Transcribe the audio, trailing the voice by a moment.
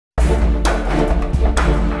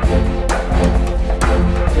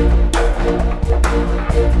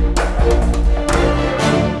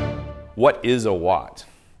What is a watt?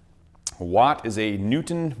 A watt is a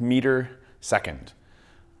Newton meter second.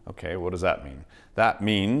 Okay, what does that mean? That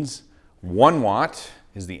means 1 watt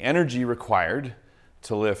is the energy required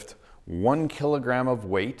to lift 1 kilogram of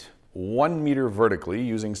weight 1 meter vertically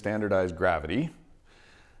using standardized gravity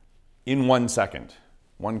in 1 second.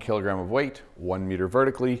 1 kilogram of weight, 1 meter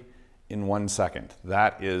vertically in 1 second.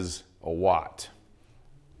 That is a watt.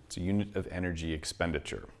 It's a unit of energy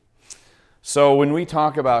expenditure. So when we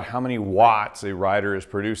talk about how many watts a rider is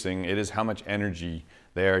producing, it is how much energy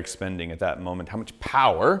they are expending at that moment, how much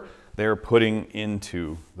power they're putting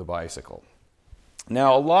into the bicycle.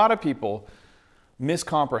 Now, a lot of people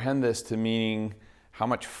miscomprehend this to meaning how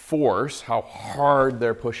much force, how hard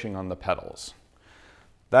they're pushing on the pedals.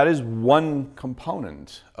 That is one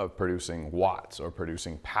component of producing watts or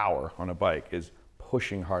producing power on a bike, is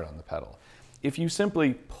pushing hard on the pedal. If you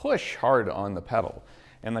simply push hard on the pedal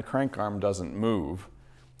and the crank arm doesn't move,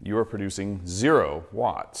 you are producing 0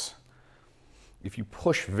 watts. If you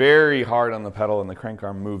push very hard on the pedal and the crank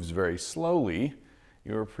arm moves very slowly,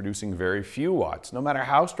 you are producing very few watts, no matter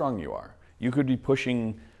how strong you are. You could be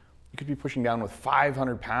pushing down with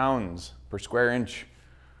 500 pounds per square inch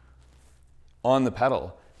on the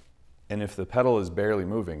pedal, and if the pedal is barely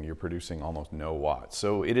moving, you're producing almost no watts.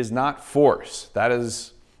 So it is not force. That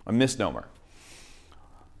is a misnomer.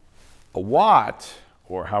 A watt,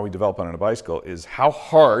 or how we develop on a bicycle, is how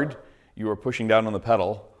hard you are pushing down on the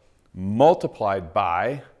pedal multiplied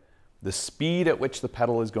by the speed at which the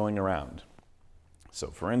pedal is going around. So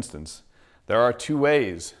for instance, there are 2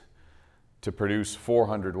 ways to produce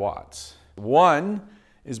 400 watts. One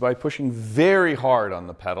is by pushing very hard on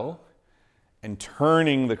the pedal and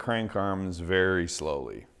turning the crank arms very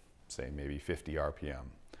slowly, say maybe 50 RPM.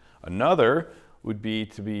 Another would be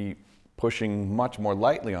to be pushing much more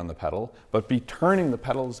lightly on the pedal, but be turning the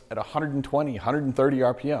pedals at 120, 130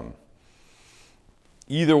 RPM.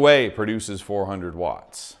 Either way produces 400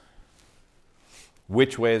 watts.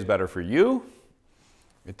 Which way is better for you?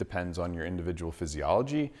 It depends on your individual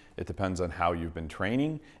physiology. It depends on how you've been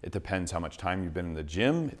training. It depends how much time you've been in the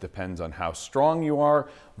gym. It depends on how strong you are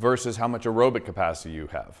versus how much aerobic capacity you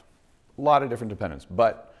have. A lot of different dependents.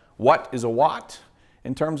 But what is a watt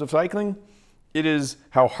in terms of cycling? It is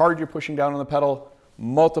how hard you're pushing down on the pedal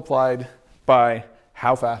multiplied by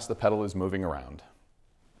how fast the pedal is moving around.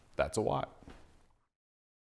 That's a watt.